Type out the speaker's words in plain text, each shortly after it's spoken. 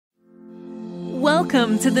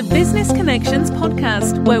Welcome to the Business Connections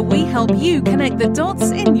podcast, where we help you connect the dots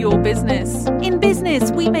in your business. In business,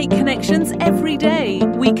 we make connections every day.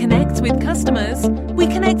 We connect with customers. We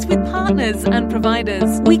connect with partners and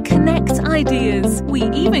providers. We connect ideas. We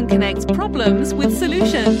even connect problems with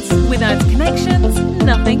solutions. Without connections,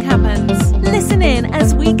 nothing happens. Listen in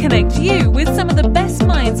as we connect you with some of the best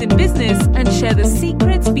minds in business and share the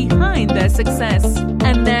secrets behind their success.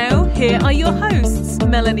 And now, here are your hosts,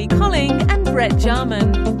 Melanie Colling and Brett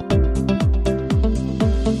Jarman.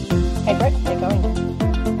 Hey Brett, how you going?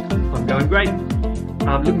 I'm going great.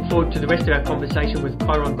 I'm looking forward to the rest of our conversation with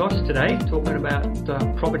Kyron Gosse today, talking about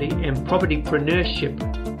property and propertypreneurship.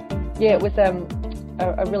 Yeah, it was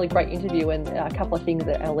a really great interview, and a couple of things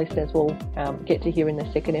that our listeners will get to hear in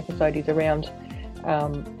the second episode is around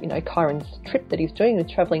Kyron's trip that he's doing.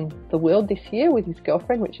 He's travelling the world this year with his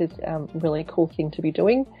girlfriend, which is really a cool thing to be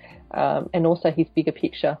doing, and also his bigger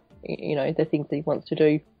picture, the things that he wants to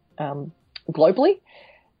do globally,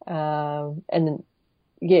 and then,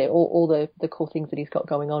 all the cool things that he's got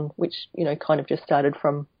going on, which, kind of just started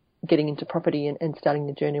from getting into property and starting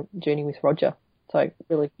the journey with Roger. So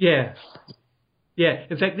really... Yeah,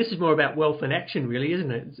 in fact, this is more about wealth in action, really,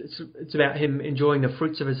 isn't it? It's about him enjoying the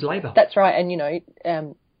fruits of his labour. That's right,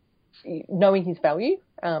 and knowing his value,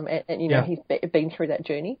 he's been through that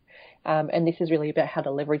journey, and this is really about how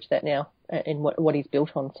to leverage that now and what he's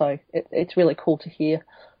built on. So it's really cool to hear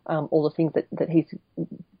all the things that he's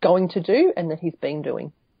going to do and that he's been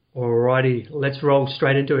doing. Alrighty, let's roll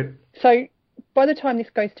straight into it. So by the time this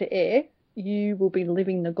goes to air, you will be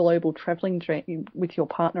living the global travelling dream with your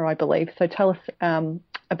partner, I believe. So tell us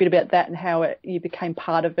a bit about that and how you became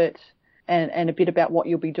part of it, and a bit about what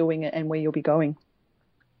you'll be doing and where you'll be going.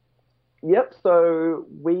 Yep, so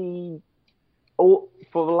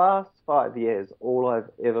for the last 5 years, all I've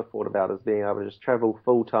ever thought about is being able to just travel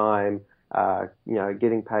full time,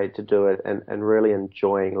 getting paid to do it and really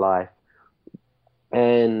enjoying life.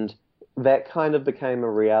 And that kind of became a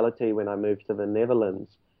reality when I moved to the Netherlands.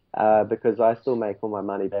 Because I still make all my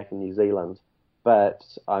money back in New Zealand, but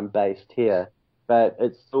I'm based here. But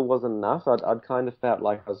it still wasn't enough. I'd kind of felt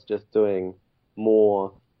like I was just doing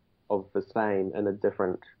more of the same in a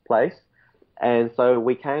different place. And so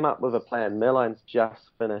we came up with a plan. Merline's just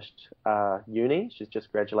finished uni. She's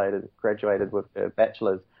just graduated with her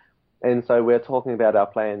bachelor's. And so we're talking about our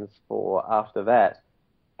plans for after that.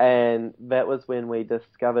 And that was when we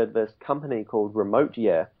discovered this company called Remote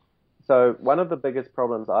Year. So one of the biggest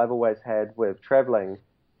problems I've always had with traveling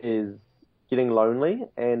is getting lonely.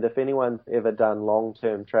 And if anyone's ever done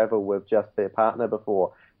long-term travel with just their partner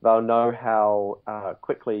before, they'll know how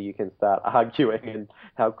quickly you can start arguing and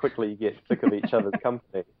how quickly you get sick of each other's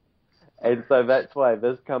company. And so that's why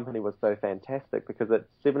this company was so fantastic, because it's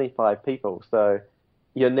 75 people. So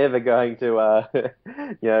you're never going to,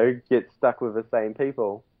 get stuck with the same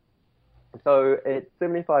people. So it's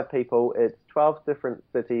 75 people, it's 12 different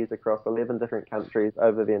cities across 11 different countries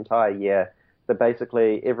over the entire year. So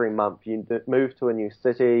basically every month you move to a new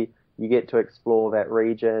city, you get to explore that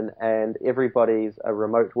region, and everybody's a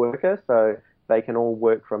remote worker, so they can all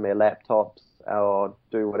work from their laptops or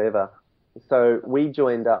do whatever. So we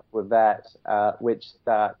joined up with that, which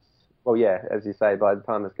starts, as you say, by the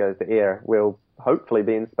time this goes to air, we'll hopefully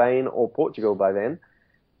be in Spain or Portugal by then.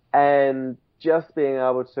 And just being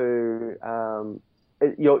able to,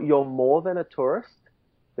 you're more than a tourist,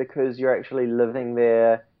 because you're actually living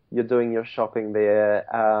there, you're doing your shopping there,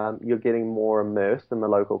 you're getting more immersed in the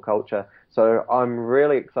local culture. So I'm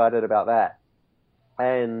really excited about that.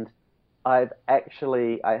 And I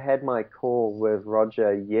had my call with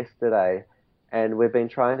Roger yesterday, and we've been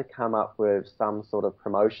trying to come up with some sort of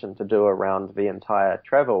promotion to do around the entire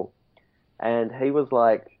travel. And he was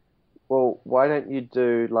like, well, why don't you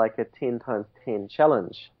do like a 10 times 10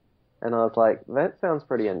 challenge? And I was like, that sounds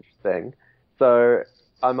pretty interesting. So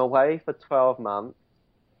I'm away for 12 months,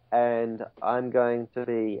 and I'm going to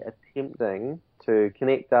be attempting to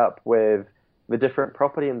connect up with the different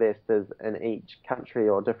property investors in each country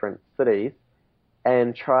or different cities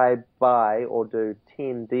and try buy or do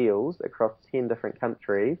 10 deals across 10 different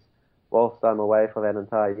countries whilst I'm away for that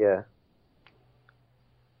entire year.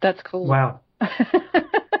 That's cool. Wow.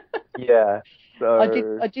 Yeah, so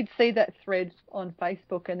I did see that thread on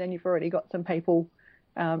Facebook, and then you've already got some people,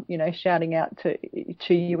 shouting out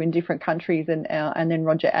to you in different countries, and then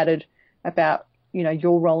Roger added about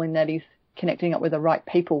your role in that is connecting up with the right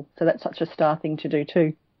people. So that's such a star thing to do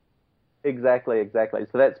too. Exactly.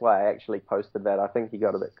 So that's why I actually posted that. I think he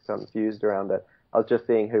got a bit confused around it. I was just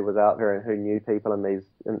seeing who was out there and who knew people in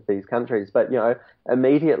these countries. But,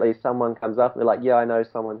 immediately someone comes up and they're like, yeah, I know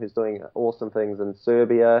someone who's doing awesome things in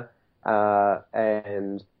Serbia,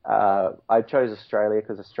 and I chose Australia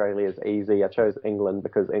because Australia is easy. I chose England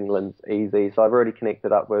because England's easy. So I've already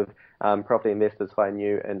connected up with property investors who I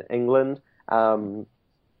knew in England.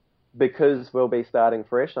 Because we'll be starting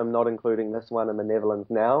fresh, I'm not including this one in the Netherlands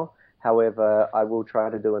now. However, I will try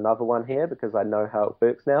to do another one here because I know how it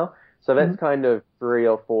works now. So that's kind of 3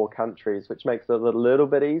 or 4 countries, which makes it a little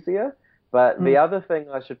bit easier. But the other thing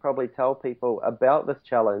I should probably tell people about this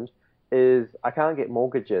challenge is I can't get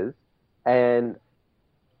mortgages, and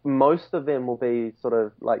most of them will be sort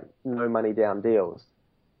of like no money down deals.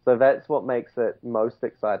 So that's what makes it most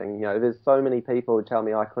exciting. You know, there's so many people who tell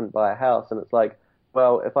me I couldn't buy a house, and it's like,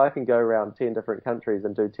 well, if I can go around 10 different countries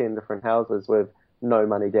and do 10 different houses with no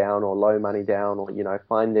money down or low money down, or, you know,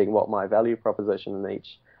 finding what my value proposition in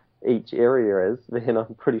each area is, then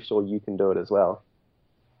I'm pretty sure you can do it as well.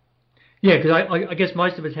 Yeah, because I guess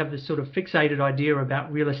most of us have this sort of fixated idea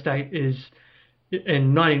about real estate is,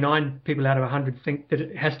 and 99 people out of 100 think that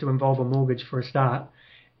it has to involve a mortgage for a start,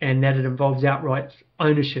 and that it involves outright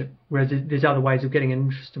ownership, whereas there's other ways of getting an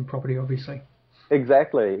interest in property, obviously.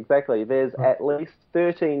 Exactly. There's at least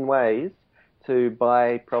 13 ways to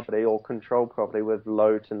buy property or control property with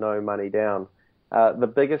low to no money down.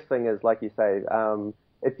 The biggest thing is, like you say,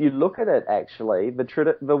 if you look at it, actually,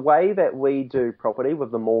 the way that we do property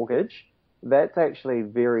with the mortgage, that's actually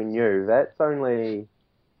very new. That's only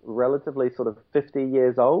relatively sort of 50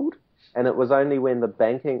 years old, and it was only when the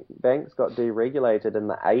banks got deregulated in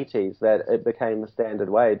the 80s that it became the standard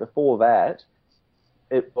way. Before that,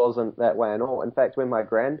 it wasn't that way at all. In fact, when my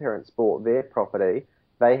grandparents bought their property,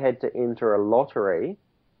 they had to enter a lottery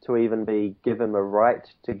to even be given the right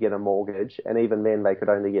to get a mortgage, and even then they could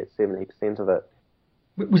only get 70% of it.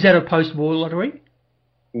 Was that a post-war lottery?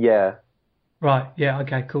 Yeah. Right, yeah,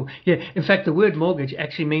 okay, cool. Yeah, in fact, the word mortgage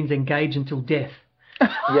actually means engage until death.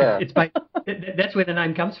 Yeah. That's where the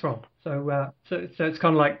name comes from. So it's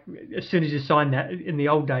kind of like, as soon as you sign that, in the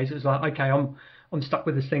old days, it was like, okay, I'm stuck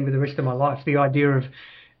with this thing for the rest of my life. The idea of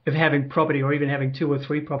having property or even having 2 or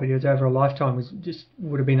 3 properties over a lifetime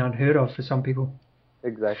would have been unheard of for some people.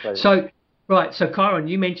 Exactly. So Kyron,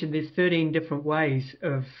 you mentioned there's 13 different ways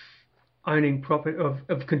of owning property,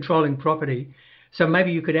 of controlling property. So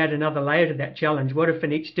maybe you could add another layer to that challenge. What if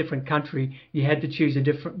in each different country you had to choose a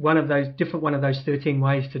different one of those 13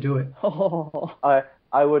 ways to do it? Oh.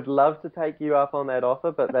 I would love to take you up on that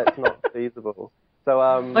offer, but that's not feasible. So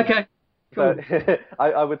okay. Cool. So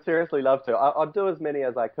I would seriously love to. I'll do as many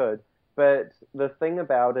as I could. But the thing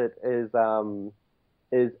about it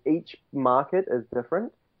is each market is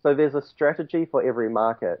different. So there's a strategy for every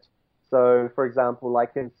market. So, for example,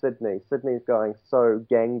 like in Sydney's going so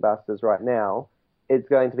gangbusters right now, it's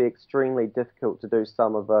going to be extremely difficult to do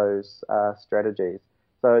some of those strategies.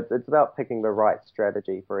 So it's about picking the right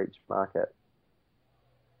strategy for each market.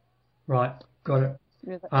 Right, got it.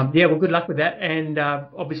 Yeah, well, good luck with that, and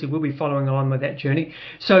obviously we'll be following along with that journey.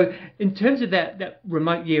 So in terms of that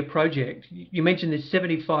remote year project, you mentioned there's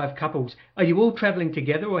 75 couples. Are you all traveling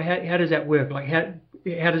together, or how does that work? Like how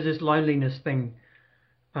does this loneliness thing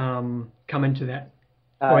come into that?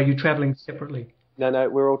 Or are you traveling separately? No,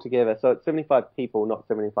 we're all together. So it's 75 people, not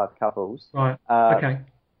 75 couples. Right, okay.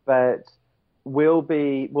 But we'll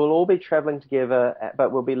all be traveling together,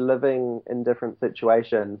 but we'll be living in different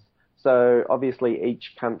situations. So obviously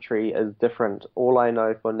each country is different. All I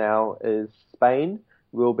know for now is Spain.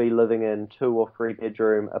 We'll be living in 2 or 3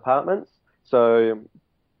 bedroom apartments. So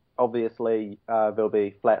obviously there'll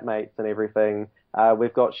be flatmates and everything.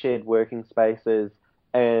 We've got shared working spaces,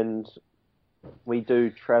 and we do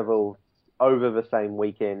travel over the same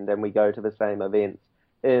weekend, and we go to the same events.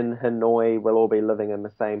 In Hanoi, we'll all be living in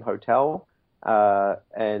the same hotel,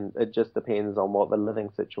 and it just depends on what the living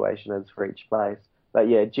situation is for each place. But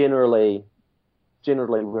yeah, generally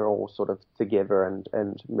we're all sort of together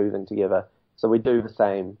and moving together. So we do the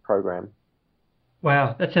same program.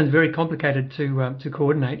 Wow, that sounds very complicated to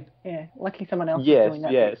coordinate. Yeah, lucky someone else is doing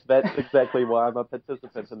that. Yes, that's exactly why I'm a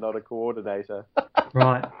participant and not a coordinator.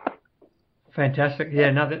 Right. Fantastic.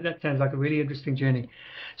 Yeah, no, that sounds like a really interesting journey.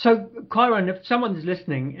 So, Kyron, if someone's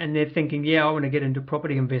listening and they're thinking, yeah, I want to get into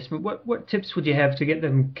property investment, what tips would you have to get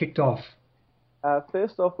them kicked off?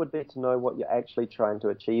 First off would be to know what you're actually trying to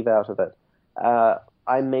achieve out of it.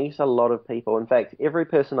 I meet a lot of people. In fact, every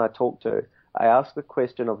person I talk to, I ask the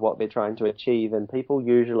question of what they're trying to achieve, and people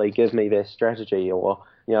usually give me their strategy or,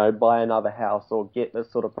 buy another house or get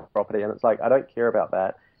this sort of property. And it's like, I don't care about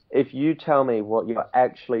that. If you tell me what you're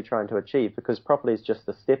actually trying to achieve, because property is just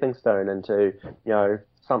a stepping stone into,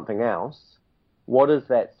 something else, what is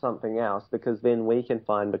that something else? Because then we can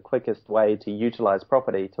find the quickest way to utilize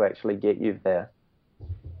property to actually get you there.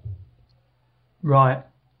 Right.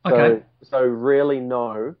 Okay. So really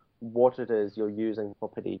know what it is you're using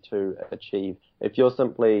property to achieve. If you're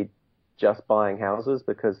simply just buying houses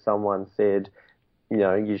because someone said,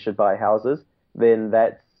 you should buy houses, then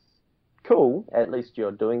that's cool. At least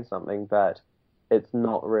you're doing something, but it's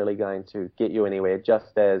not really going to get you anywhere,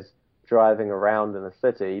 just as driving around in a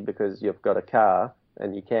city because you've got a car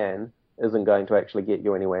and you can isn't going to actually get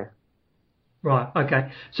you anywhere. Right.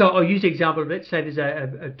 Okay. So I'll use the example. Let's say there's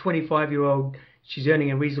a 25-year-old. She's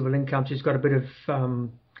earning a reasonable income. She's got a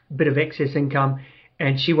bit of excess income,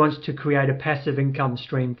 and she wants to create a passive income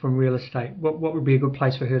stream from real estate. What would be a good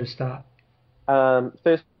place for her to start?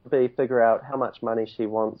 First would be figure out how much money she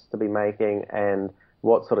wants to be making and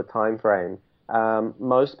what sort of time frame.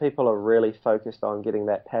 Most people are really focused on getting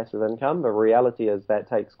that passive income. The reality is that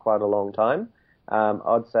takes quite a long time.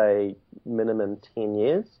 I'd say minimum 10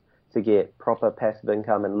 years to get proper passive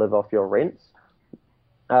income and live off your rents.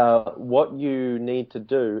 What you need to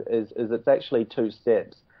do is it's actually 2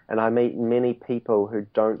 steps, and I meet many people who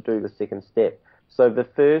don't do the second step. So the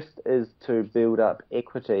first is to build up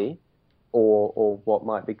equity or what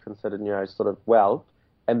might be considered, sort of wealth,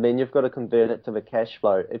 and then you've got to convert it to the cash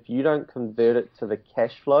flow. If you don't convert it to the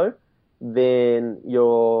cash flow, then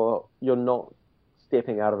you're not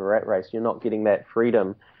stepping out of a rat race. You're not getting that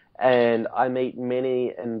freedom. And I meet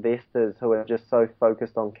many investors who are just so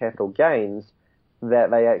focused on capital gains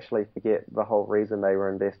that they actually forget the whole reason they were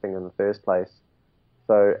investing in the first place.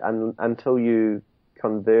 So until you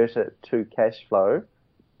convert it to cash flow,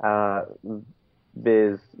 you're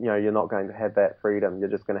not going to have that freedom. You're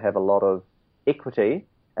just going to have a lot of equity.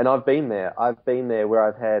 And I've been there. I've been there where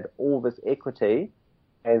I've had all this equity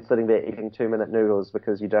and sitting there eating 2-minute noodles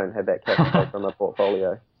because you don't have that cash flow from a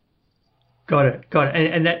portfolio. Got it.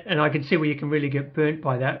 And I can see where you can really get burnt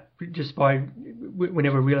by that, just by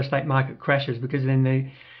whenever a real estate market crashes, because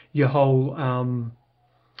then your whole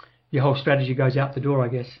strategy goes out the door, I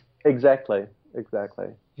guess. Exactly.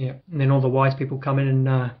 Yeah, and then all the wise people come in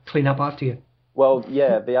and clean up after you. Well,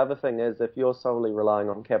 yeah. The other thing is, if you're solely relying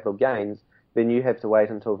on capital gains, then you have to wait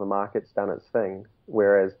until the market's done its thing.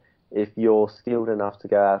 Whereas if you're skilled enough to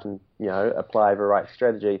go out and apply the right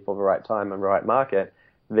strategy for the right time and right market,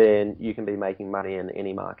 then you can be making money in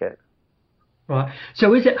any market. Right.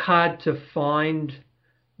 So is it hard to find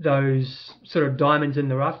those sort of diamonds in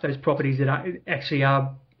the rough, those properties that actually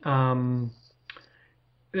are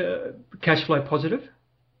cash flow positive?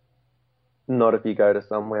 Not if you go to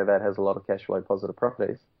somewhere that has a lot of cash flow positive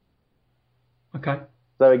properties. Okay.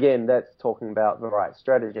 So again, that's talking about the right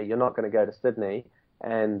strategy. You're not going to go to Sydney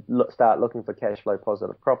and start looking for cash flow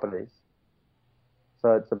positive properties.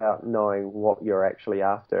 So it's about knowing what you're actually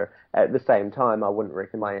after. At the same time, I wouldn't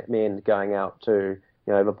recommend going out to,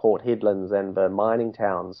 the Port Headlands and the mining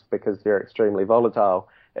towns because they're extremely volatile.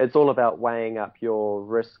 It's all about weighing up your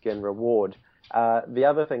risk and reward. The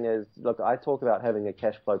other thing is, look, I talk about having a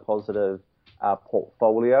cash flow positive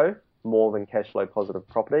portfolio more than cash flow positive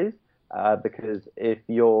properties because if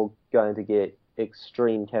you're going to get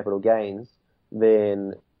extreme capital gains,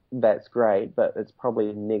 then that's great, but it's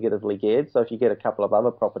probably negatively geared. So if you get a couple of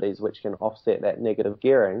other properties which can offset that negative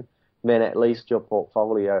gearing, then at least your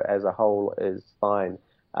portfolio as a whole is fine.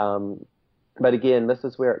 But again, this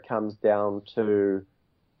is where it comes down to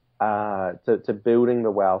building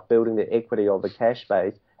the wealth, building the equity or the cash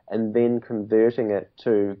base, and then converting it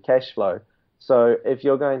to cash flow. So if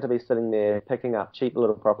you're going to be sitting there picking up cheap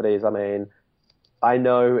little properties, I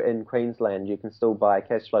know in Queensland you can still buy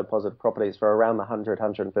cash flow positive properties for around the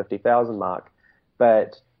 150,000 mark,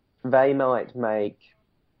 but they might make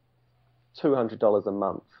 $200 a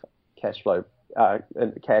month cash flow,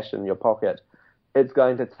 cash in your pocket. It's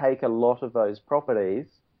going to take a lot of those properties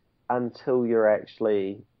until you're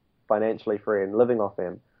actually financially free and living off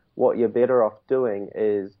them. What you're better off doing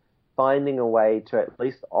is finding a way to at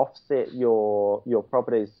least offset your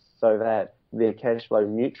properties so that they're cash flow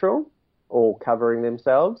neutral or covering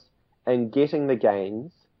themselves, and getting the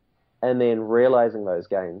gains and then realizing those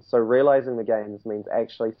gains. So realizing the gains means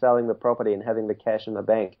actually selling the property and having the cash in the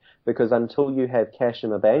bank, because until you have cash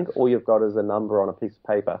in the bank, all you've got is a number on a piece of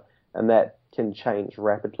paper, and that can change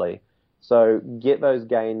rapidly. So get those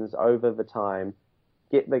gains over the time,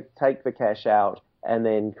 take the cash out, and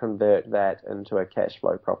then convert that into a cash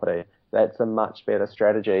flow property. That's a much better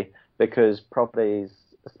strategy because properties,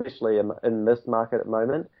 especially in this market at the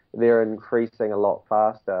moment, they're increasing a lot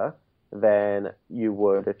faster than you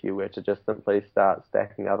would if you were to just simply start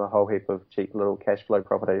stacking up a whole heap of cheap little cash flow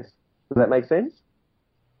properties. Does that make sense?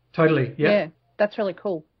 Totally, yeah. Yeah, that's really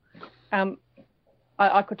cool. I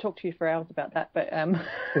could talk to you for hours about that, but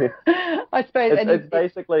I suppose... It's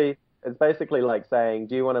basically It's basically like saying,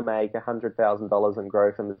 do you want to make $100,000 in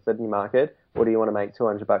growth in the Sydney market, or do you want to make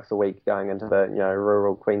 $200 a week going into the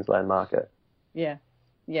rural Queensland market? Yeah,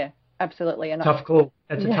 absolutely. And tough call.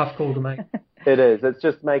 That's a tough call to make. It is. It's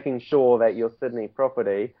just making sure that your Sydney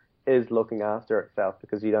property is looking after itself,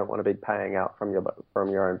 because you don't want to be paying out from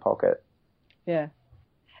your own pocket. Yeah.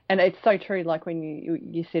 And it's so true, like when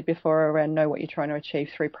you said before around know what you're trying to achieve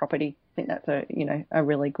through property. I think that's a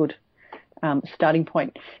really good starting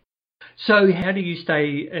point. So how do you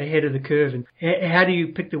stay ahead of the curve, and how do you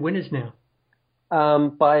pick the winners now?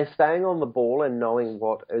 By staying on the ball and knowing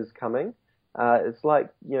what is coming. It's like,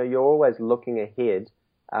 you're always looking ahead,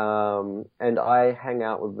 and I hang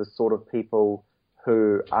out with the sort of people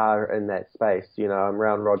who are in that space. I'm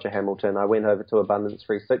around Roger Hamilton. I went over to Abundance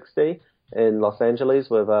 360 in Los Angeles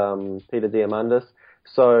with Peter Diamandis.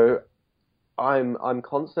 So I'm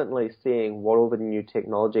constantly seeing what all the new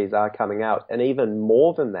technologies are coming out. And even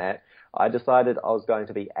more than that, I decided I was going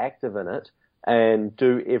to be active in it and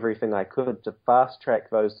do everything I could to fast track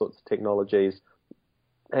those sorts of technologies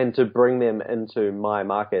and to bring them into my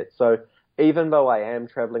market. So even though I am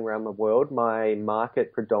traveling around the world, my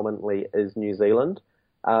market predominantly is New Zealand.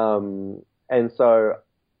 And so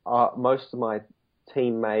most of my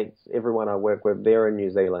teammates, everyone I work with, they're in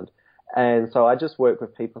New Zealand. And so I just work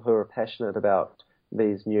with people who are passionate about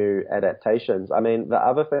these new adaptations. I mean, the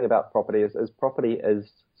other thing about property is property is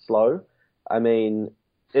slow. I mean,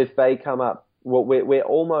 if they come up, well, we're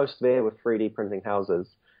almost there with 3D printing houses.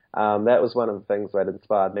 That was one of the things that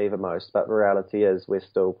inspired me the most. But the reality is we're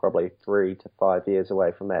still probably 3 to 5 years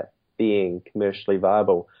away from that being commercially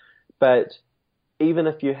viable. But even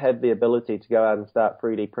if you have the ability to go out and start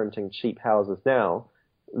 3D printing cheap houses now,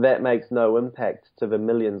 that makes no impact to the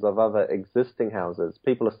millions of other existing houses.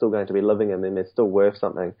 People are still going to be living in them. They're still worth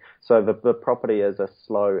something. So the property is a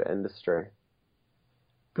slow industry.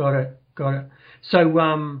 Got it.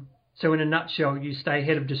 So in a nutshell, you stay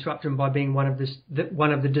ahead of disruption by being one of the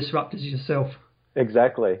disruptors yourself.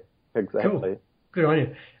 Exactly. Cool. Good on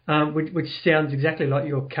you. Which sounds exactly like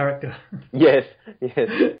your character. Yes.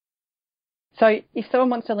 So if someone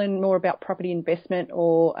wants to learn more about property investment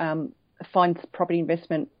or finds property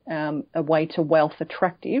investment a way to wealth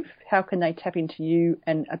attractive, how can they tap into you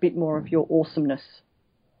and a bit more of your awesomeness?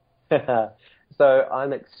 So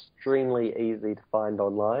I'm extremely easy to find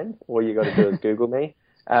online. All you got to do is Google me.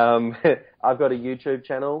 I've got a YouTube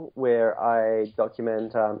channel where I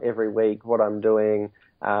document every week what I'm doing,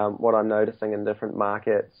 what I'm noticing in different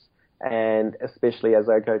markets, and especially as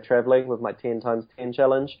I go traveling with my 10 times 10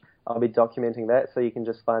 challenge, I'll be documenting that. So you can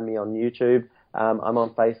just find me on YouTube. I'm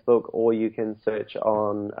on Facebook, or you can search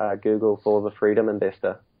on Google for the Freedom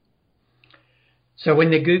Investor. So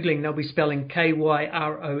when they're Googling, they'll be spelling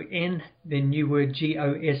Kyron, then new word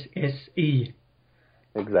Gosse.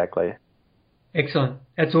 Exactly. Excellent.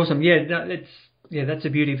 That's awesome. Yeah, that's the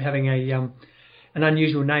beauty of having an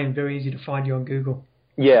unusual name. Very easy to find you on Google.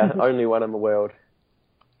 Yeah, only one in the world.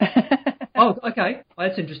 Oh, okay. Well,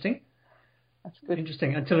 that's interesting. That's good.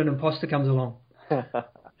 Interesting. Until an imposter comes along.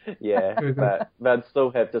 Yeah, but they'd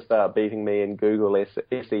still have to start beating me in Google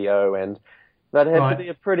SEO, and they'd have to be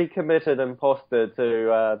a pretty committed imposter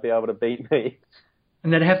to be able to beat me.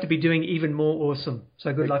 And they'd have to be doing even more awesome.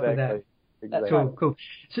 So good luck with that. Exactly. Cool.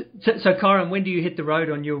 So Kyron, when do you hit the road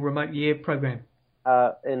on your remote year program?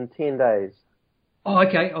 In 10 days. Oh,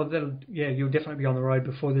 okay. Oh, you'll definitely be on the road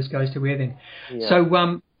before this goes to air then. Yeah.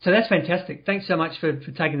 So that's fantastic. Thanks so much for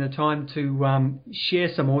taking the time to share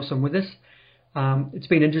some awesome with us. It's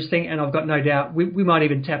been interesting, and I've got no doubt we might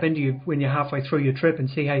even tap into you when you're halfway through your trip and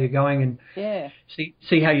see how you're going, and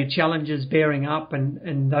see how your challenges bearing up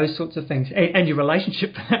and those sorts of things, and your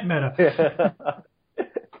relationship for that matter.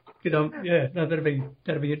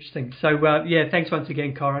 That'd be interesting. So thanks once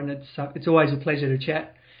again, Kyron. It's always a pleasure to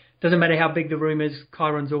chat. Doesn't matter how big the room is,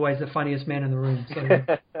 Kyron's always the funniest man in the room. So.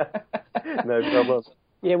 No problem.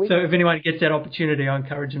 So if anyone gets that opportunity, I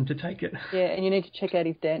encourage them to take it. Yeah, and you need to check out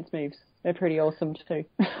his dance moves. They're pretty awesome too.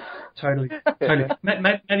 Totally.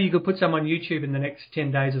 Maybe you could put some on YouTube in the next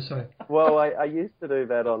 10 days or so. Well, I used to do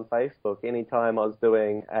that on Facebook. Anytime I was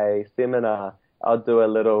doing a seminar, I'd do a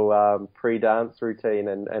little pre-dance routine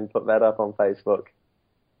and put that up on Facebook.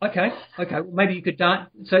 Okay. Well, maybe you could dance.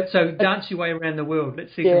 So dance your way around the world.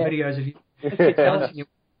 Let's see some videos of you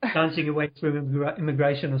dancing your way through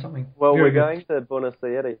immigration or something. Well, we're going to Buenos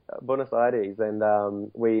Aires,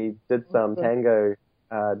 and we did some tango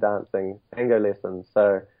tango lessons.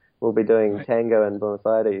 So we'll be doing tango in Buenos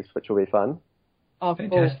Aires, which will be fun. Oh,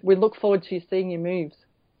 cool. We look forward to seeing your moves.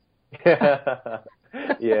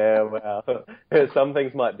 Yeah, well, some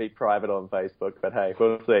things might be private on Facebook, but hey,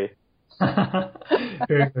 we'll see.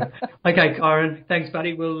 Very good. Okay, Kyron, thanks,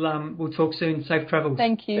 buddy. We'll talk soon. Safe travels.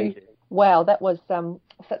 Thank you. Wow, that was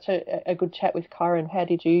such a good chat with Kyron. How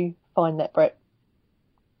did you find that, Brett?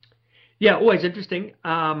 Yeah, always interesting.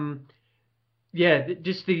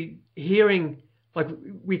 Just the hearing, like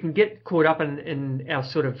we can get caught up in our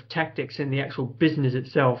sort of tactics in the actual business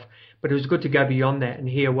itself, but it was good to go beyond that and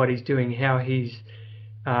hear what he's doing, how he's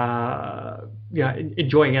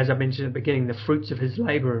enjoying, as I mentioned at the beginning, the fruits of his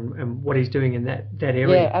labour and what he's doing in that area.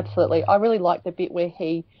 Yeah, absolutely. I really like the bit where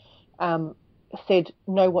he said,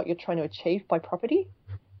 know what you're trying to achieve by property,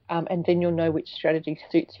 and then you'll know which strategy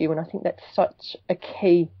suits you. And I think that's such a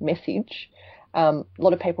key message. A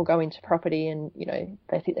lot of people go into property and,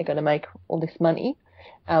 they think they're going to make all this money,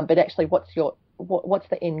 but actually what's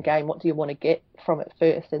the end game? What do you want to get from it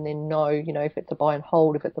first? And then know, if it's a buy and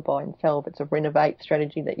hold, if it's a buy and sell, if it's a renovate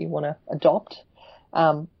strategy that you want to adopt.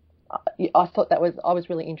 I thought I was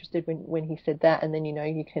really interested when he said that, and then,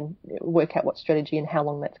 you can work out what strategy and how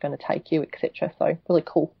long that's going to take you, etc. So really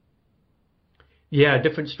cool. Yeah,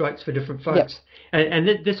 different strokes for different folks. Yep.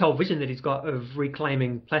 And this whole vision that he's got of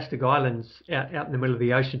reclaiming plastic islands out in the middle of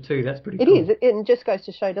the ocean too, that's pretty cool. It is. It just goes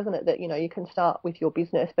to show, doesn't it, that, you can start with your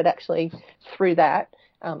business, but actually through that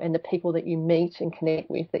and the people that you meet and connect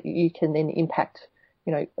with, that you can then impact,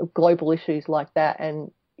 global issues like that.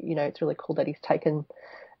 And, it's really cool that he's taken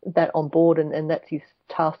that on board and that's his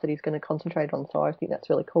task that he's going to concentrate on. So I think that's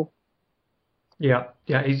really cool. Yeah.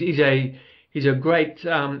 He's a great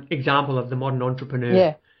example of the modern entrepreneur.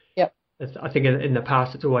 Yeah, yep. I think in the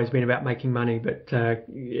past it's always been about making money, but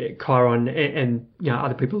Kyron and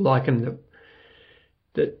other people like him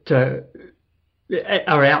that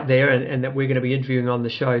are out there and that we're going to be interviewing on the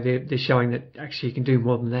show, they're showing that actually you can do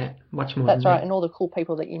more than that, much more. That's than right, that. And all the cool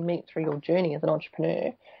people that you meet through your journey as an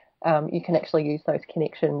entrepreneur, you can actually use those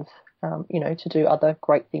connections, to do other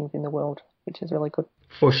great things in the world, which is really good.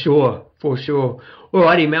 For sure.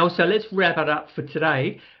 Alrighty, Mel, so let's wrap it up for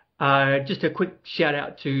today. Just a quick shout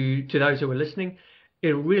out to those who are listening.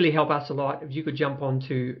 It'll really help us a lot if you could jump on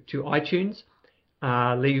to iTunes,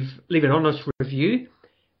 leave an honest review.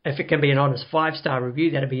 If it can be an honest 5-star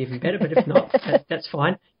review, that'd be even better, but if not, that's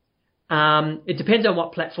fine. It depends on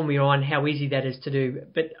what platform you're on, how easy that is to do,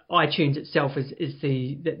 but iTunes itself is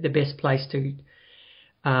the best place to do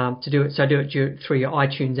it. So do it through your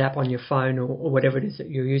iTunes app on your phone or whatever it is that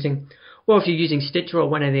you're using. Or if you're using Stitcher or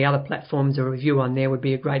one of the other platforms, a review on there would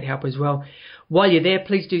be a great help as well. While you're there,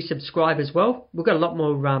 please do subscribe as well. We've got a lot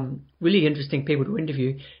more really interesting people to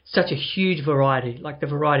interview. Such a huge variety. Like the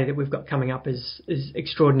variety that we've got coming up is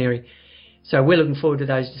extraordinary. So we're looking forward to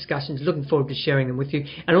those discussions, looking forward to sharing them with you.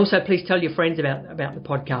 And also please tell your friends about the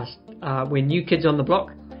podcast. We're new kids on the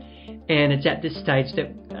block, and it's at this stage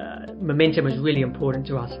that momentum is really important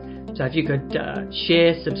to us. So if you could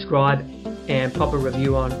share, subscribe, and pop a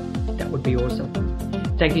review on, that would be awesome.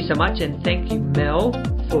 Thank you so much, and thank you, Mel,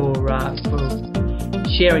 for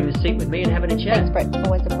sharing the seat with me and having a chat. Thanks, Brett.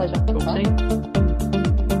 Always a pleasure. Talk soon.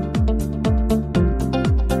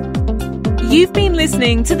 You've been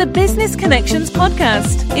listening to the Business Connections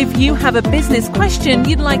podcast. If you have a business question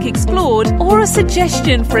you'd like explored or a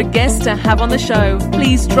suggestion for a guest to have on the show,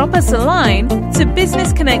 please drop us a line to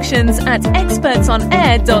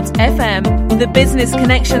businessconnections@expertsonair.fm. The Business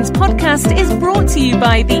Connections podcast is brought to you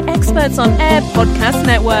by the Experts on Air podcast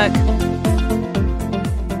network.